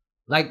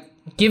 like,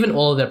 given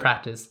all of their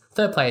practice,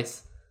 third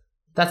place,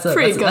 that's a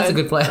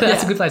good place.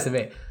 That's a good place to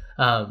be.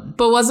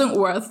 But wasn't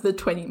worth the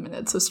 20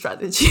 minutes of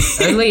strategy.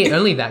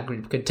 only that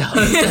group could tell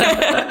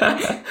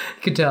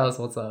us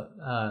what's up,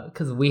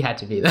 because we had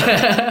to be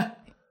there.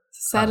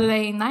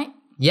 Saturday night.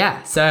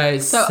 Yeah, so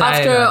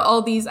after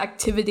all these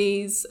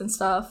activities and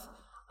stuff,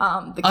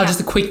 just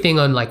a quick thing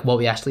on like what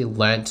we actually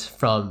learnt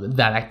from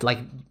that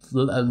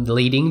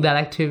leading that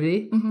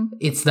activity.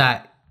 It's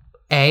that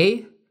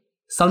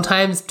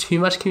sometimes too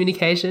much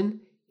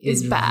communication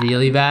is bad.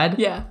 Really bad.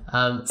 Yeah,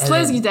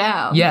 slows you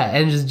down. Yeah,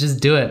 and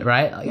just do it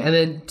right. And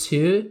then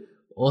 2,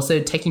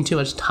 also taking too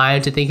much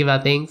time to think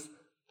about things,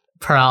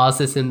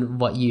 paralysis in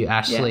what you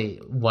actually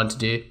want to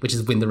do, which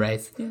is win the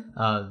race.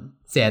 Yeah.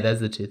 So yeah, those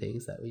are the 2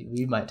 things that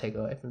we might take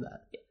away from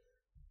that.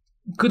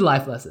 Good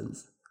life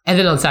lessons. And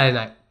then on Saturday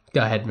night,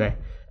 go ahead, Mary.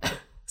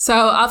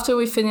 So after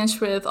we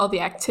finished with all the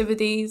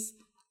activities,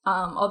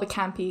 all the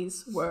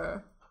campies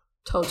were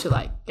told to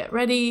like get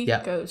ready,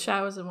 go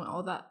showers and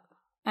all that.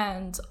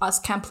 And us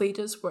camp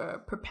leaders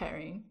were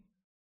preparing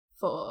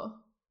for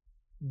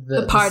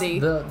the party.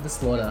 The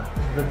slaughter.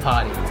 The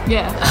party.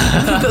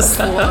 Yeah. The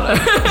slaughter.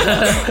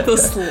 The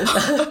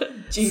slaughter.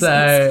 Jesus.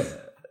 So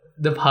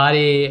the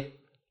party...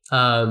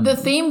 the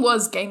theme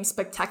was Game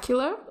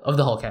Spectacular. Of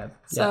the whole camp.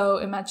 So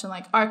imagine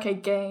like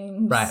arcade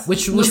games. Right.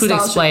 Which would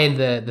explain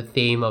the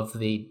theme of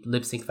the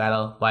lip sync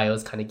battle, why it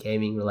was kind of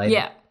gaming related.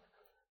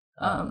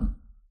 Yeah.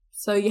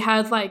 So you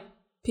had like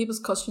people's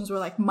costumes were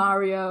like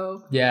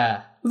Mario.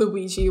 Yeah.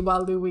 Luigi,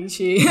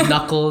 Waluigi.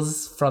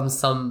 Knuckles from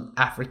some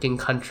African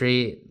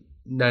country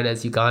known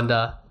as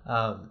Uganda.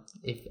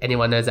 If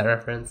anyone knows that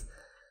reference.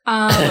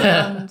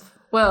 And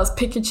what else?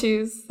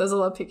 Pikachu's. There's a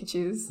lot of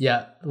Pikachu's.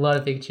 Yeah, a lot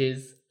of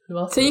Pikachu's.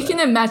 So you can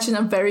imagine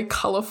a very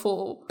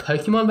colourful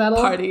Pokemon battle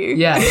party.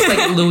 Yeah, it's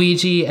like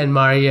Luigi and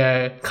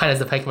Mario, kind of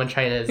the Pokemon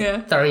trainers,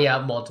 throwing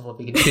out multiple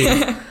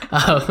Pikachu.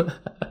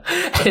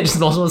 And just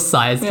multiple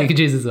sized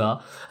Pikachus as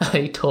well.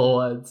 Like tall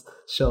ones,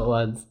 short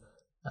ones.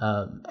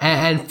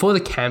 And for the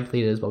camp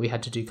leaders, what we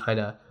had to do kind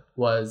of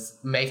was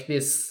make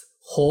this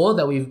hall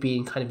that we've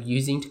been kind of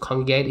using to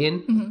congregate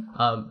in,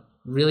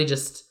 really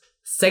just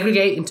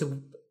segregate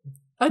into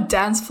a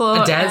dance floor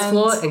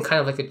and kind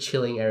of like a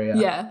chilling area.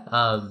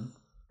 Yeah.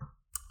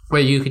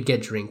 Where you could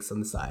get drinks on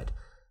the side.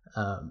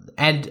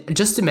 And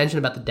just to mention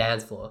about the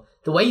dance floor,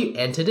 the way you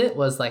entered it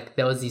was like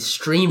there was these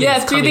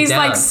streamers through these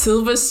down. Like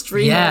silver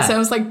streamers. So it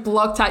was like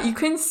blocked out. You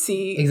couldn't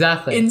see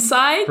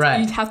inside. Right.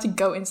 You'd have to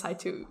go inside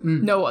to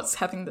know what's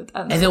happening.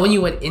 And then when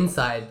you went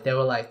inside, there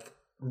were like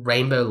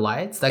rainbow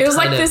lights. That it was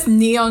like this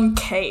neon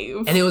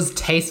cave. And it was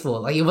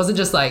tasteful. Like, it wasn't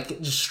just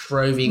like just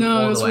strobing all the way.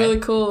 No, it was really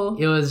cool.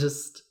 It was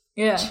just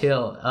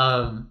chill.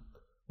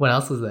 What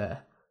else was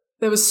there?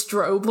 There was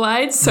strobe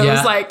lights, so it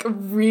was like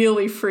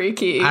really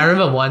freaky. I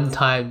remember one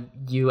time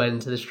you went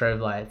into the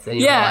strobe lights. And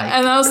you were like,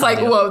 and I was like,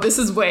 whoa, this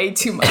is way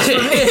too much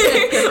for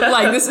me.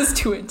 Like, this is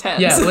too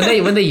intense. Yeah,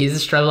 when they used the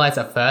strobe lights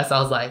at first,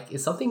 I was like,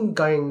 is something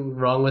going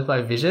wrong with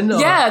my vision? Or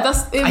I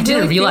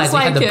didn't realize we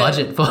had the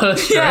budget for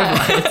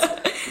strobe lights.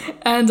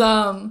 And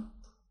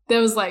there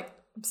was like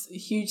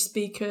huge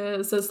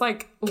speakers. There's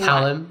like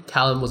Callum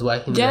was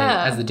working there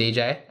as the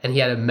DJ, and he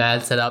had a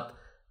mad setup.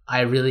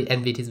 I really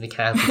envied his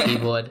mechanical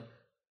keyboard.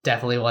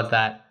 Definitely want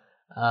that.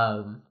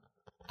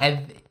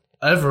 And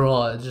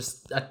overall,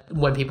 just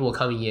when people were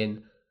coming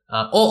in,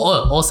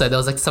 also there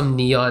was like some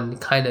neon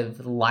kind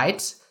of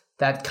light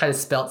that kind of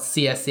spelt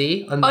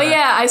CSE on the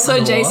I saw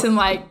Jason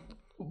like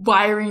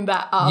wiring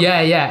that up.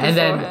 Yeah, and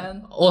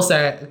then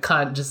also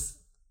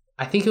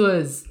I think it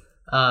was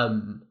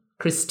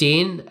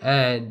Christine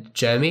and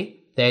Jeremy.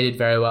 They did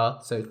very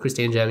well. So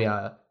Christine and Jeremy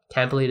are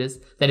camp leaders.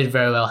 They did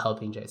very well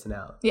helping Jason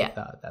out. Yeah,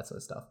 with that sort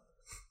of stuff.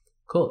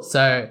 Cool.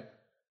 So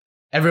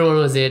everyone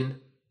was in.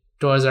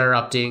 Doors are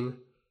erupting.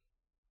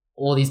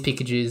 All these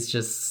Pikachus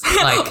just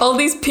like all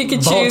these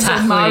Pikachus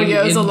and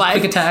Marios are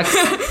like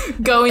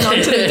going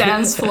onto the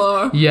dance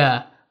floor.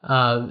 Yeah.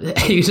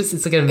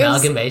 It's like an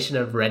amalgamation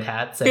of red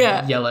hats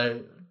and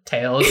yellow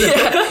tails.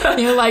 Yeah.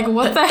 You're like,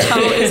 what the hell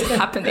is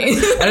happening?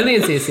 Only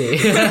in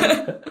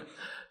CC.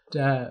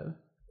 Damn.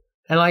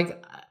 And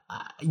like,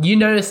 you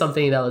noticed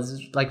something that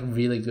was like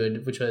really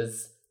good, which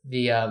was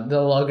the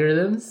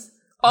logarithms.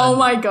 Oh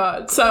my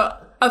god! So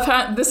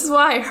apparently, this is what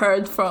I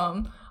heard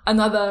from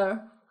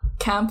another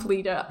camp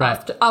leader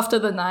after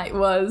the night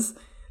was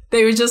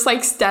they were just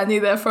like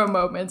standing there for a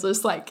moment,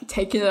 just like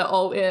taking it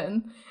all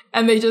in,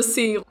 and they just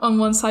see on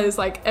one side is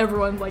like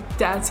everyone like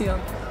dancing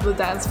on the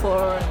dance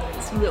floor, and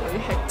it's really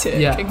hectic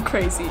and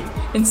crazy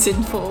and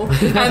sinful,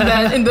 and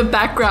then in the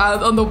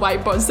background on the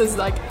whiteboards there's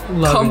like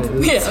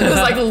there's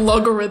like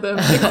logarithm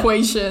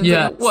equation,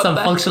 some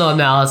functional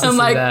analysis. I'm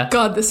like, there.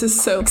 God, this is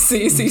so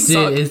CC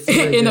suck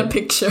in a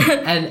picture.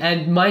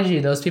 And mind you,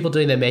 there was people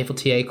doing their Maple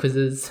TA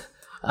quizzes.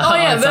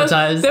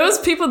 There was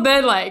people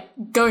there like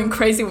going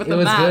crazy with the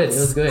maths. It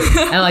was good.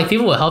 And like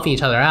people were helping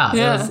each other out.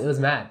 It was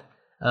mad.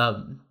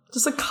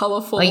 Just a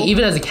colourful. Like,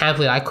 even as a camp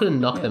leader, I couldn't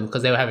knock them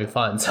because they were having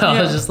fun. So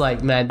I was just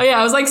like, man.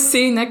 I was like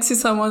sitting next to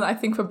someone, I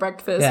think, for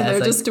breakfast, and they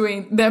were just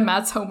doing their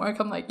maths homework.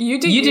 I'm like,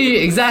 you do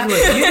exactly.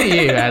 You do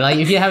you, man. Like,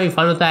 if you're having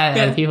fun with that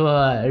and people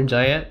are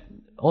enjoying it,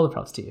 all the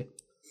props to you.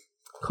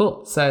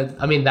 Cool. So,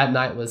 I mean, that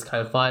night was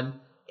kind of fun.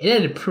 It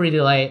ended pretty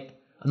late.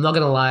 I'm not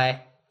going to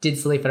lie. Did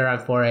sleep at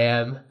around 4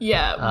 a.m.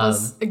 Yeah,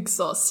 was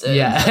exhausted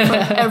from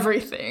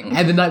everything.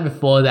 And the night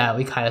before that,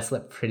 we kind of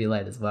slept pretty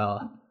late as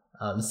well.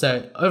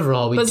 So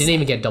overall, we didn't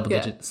even get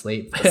double-digit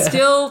sleep.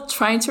 Still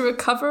trying to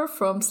recover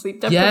from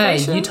sleep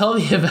deprivation. Yeah, you told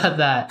me about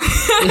that.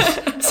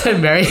 So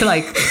Mary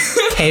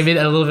came in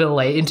a little bit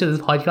late into this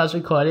podcast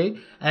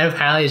recording, and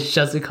apparently it's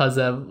just because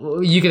of...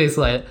 You can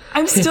explain it.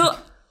 I'm still...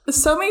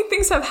 So many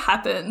things have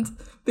happened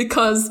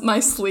because my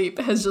sleep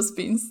has just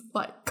been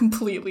like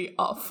completely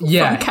off from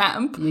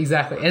camp.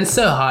 Exactly. And it's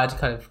so hard to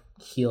kind of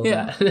heal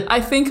that.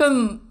 I think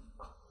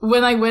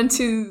when I went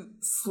to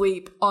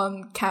sleep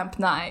on camp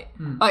night,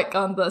 like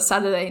on the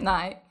Saturday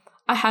night,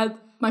 I had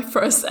my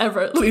first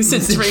ever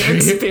lucid dream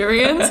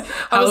experience.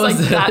 I was like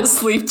that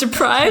sleep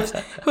deprived.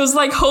 I was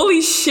like,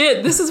 holy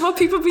shit, this is what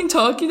people have been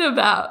talking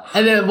about.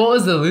 And then what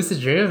was the lucid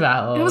dream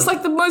about? It was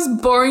like the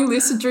most boring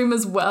lucid dream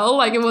as well.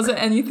 Like, it wasn't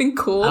anything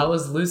cool. I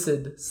was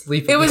lucid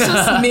sleeping. It was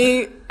just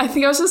me. I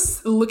think I was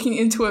just looking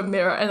into a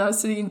mirror and I was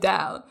sitting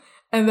down.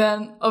 And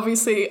then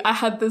obviously I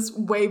had this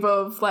wave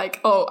of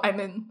like, oh, I'm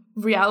in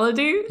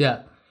reality.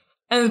 Yeah.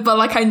 But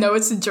like, I know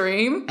it's a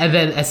dream. And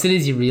then as soon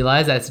as you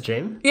realize that it's a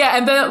dream? Yeah,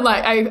 and then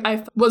like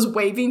I was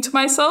waving to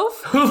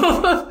myself.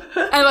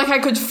 And like I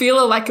could feel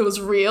it like it was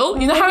real.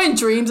 You know how in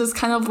dreams it's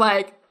kind of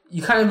like...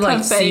 You kind of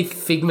like see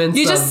figments.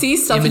 You just see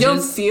stuff, images. You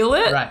don't feel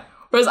it. Right.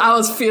 Whereas I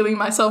was feeling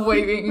myself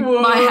waving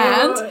my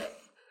hand.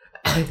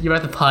 You're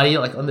at the party,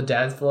 like on the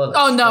dance floor. Like,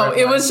 oh no,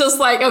 it was just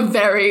like a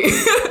very,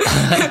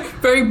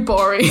 very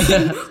boring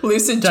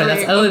lucid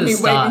dream of me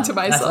waving to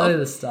myself. That's only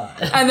the start.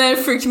 And then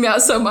it freaked me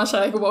out so much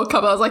I woke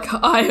up, I was like,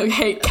 I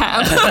hate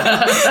camp.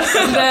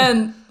 And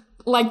then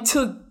like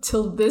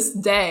till this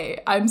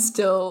day, I'm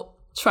still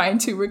trying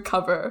to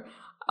recover.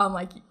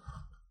 Like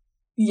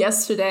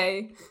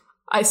yesterday,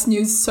 I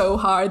snoozed so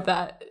hard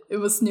that it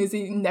was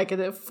snoozing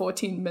negative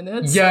 14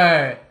 minutes.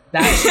 Yo.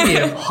 That should be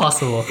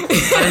impossible.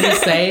 I'm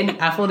just saying,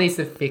 Apple needs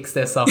to fix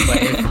their software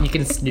if you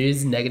can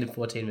snooze negative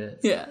 14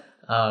 minutes.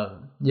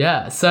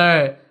 Yeah.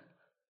 So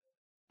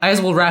I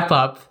guess we'll wrap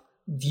up.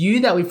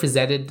 View that we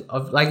presented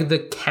of like the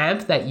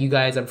camp that you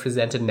guys have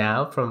presented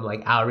now from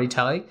like our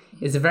retelling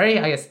is a very,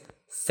 I guess,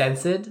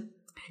 censored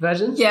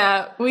version.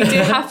 Yeah, we do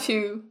have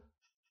to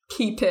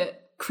keep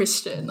it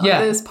Christian on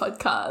this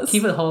podcast.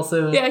 Keep it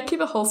wholesome. Yeah,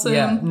 keep it wholesome.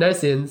 Yeah, no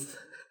sins.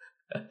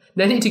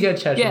 No need to go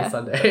to church on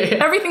Sunday.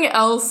 Everything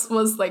else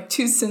was like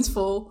too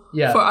sinful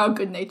for our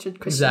good-natured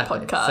Christian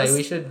podcast. So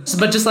we should,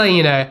 but just letting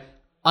you know,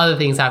 other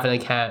things happen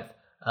at camp.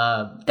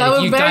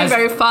 That were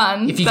very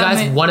fun. If you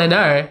guys want to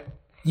know,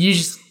 you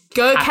just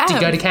go have to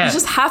go to camp. You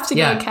just have to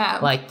go to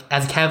camp. Like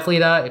as a camp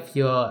leader, if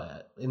you're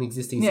an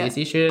existing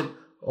CSE student,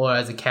 or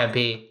as a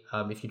campy,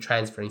 if you're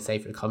transferring, say,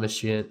 for a commerce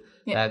student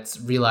that's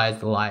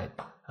realized the light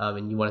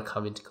and you want to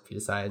come into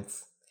computer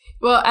science.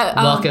 Well,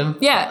 welcome.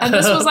 Yeah, and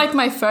this was like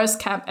my first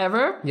camp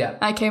ever. Yeah.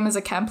 I came as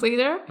a camp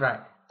leader. Right.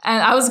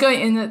 And I was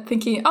going in it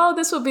thinking, oh,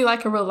 this will be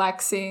like a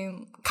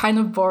relaxing, kind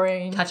of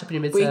boring catch up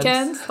in your midterms.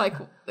 Weekend. Like,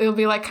 it'll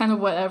be like kind of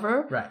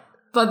whatever. Right.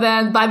 But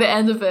then by the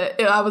end of it,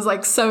 I was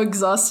like so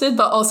exhausted,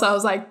 but also I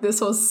was like,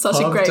 this was such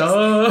a great,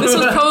 this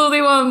was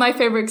probably one of my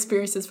favorite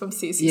experiences from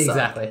CSE. Yeah,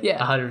 exactly.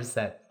 Yeah.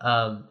 100%.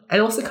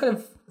 And also kind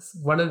of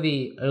one of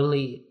the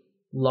only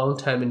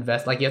long-term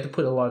like you have to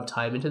put a lot of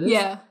time into this.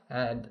 Yeah.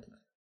 And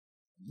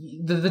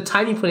the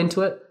time you put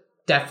into it,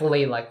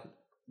 definitely like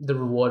the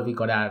reward we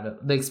got out of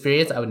it. The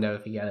experience, I would never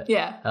forget it.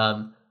 Yeah.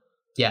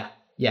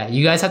 Yeah.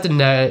 You guys have to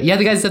know, you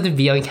guys have to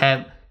be on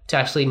camp to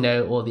actually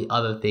know all the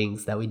other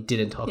things that we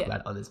didn't talk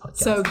about on this podcast.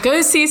 So go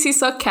CSE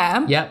Soc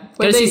Camp. Yep.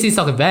 Go to CSE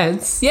Soc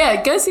events.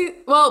 Yeah, go see,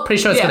 well.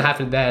 Pretty sure it's going to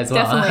happen there as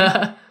well.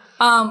 Definitely.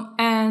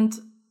 And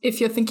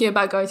if you're thinking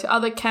about going to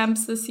other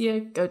camps this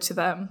year, go to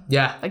them.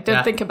 Yeah. Like,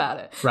 don't think about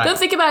it. Right. Don't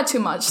think about it too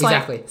much.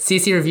 Exactly.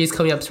 CSE reviews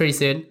coming up pretty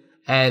soon,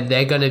 and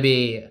they're going to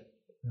be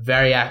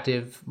very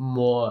active,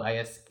 more, I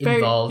guess,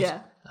 involved.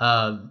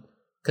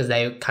 Because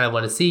they kind of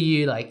want to see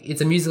you. Like, it's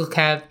a musical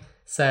camp.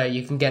 So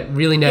you can get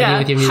really nerdy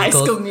with your musicals.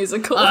 High School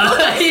Musical. You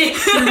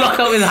rock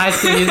up with High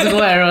School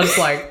Musical, everyone's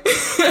like,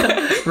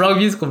 wrong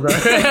musical, bro.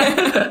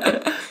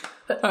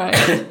 All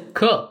right.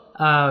 Cool.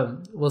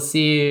 We'll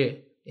see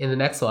you in the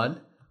next one.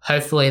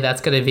 Hopefully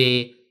that's going to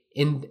be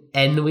in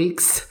N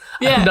weeks.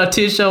 Yeah. I'm not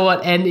too sure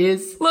what N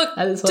is. Look,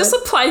 just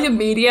apply to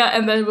media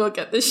and then we'll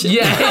get this ship.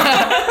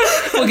 Yeah.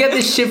 We'll get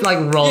this ship like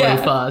rolling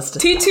fast.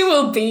 T2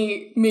 will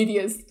be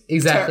media's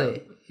Exactly.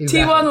 term.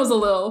 T1 was a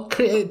little...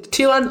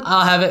 T1,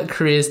 I'll have it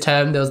careers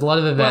term. There was a lot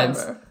of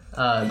events.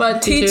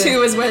 But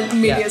T2 is when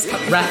media's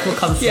coming through. Rap will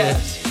come through. Yeah.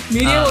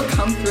 Media will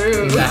come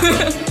through. Exactly.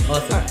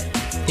 Awesome. All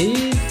right.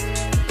 Peace.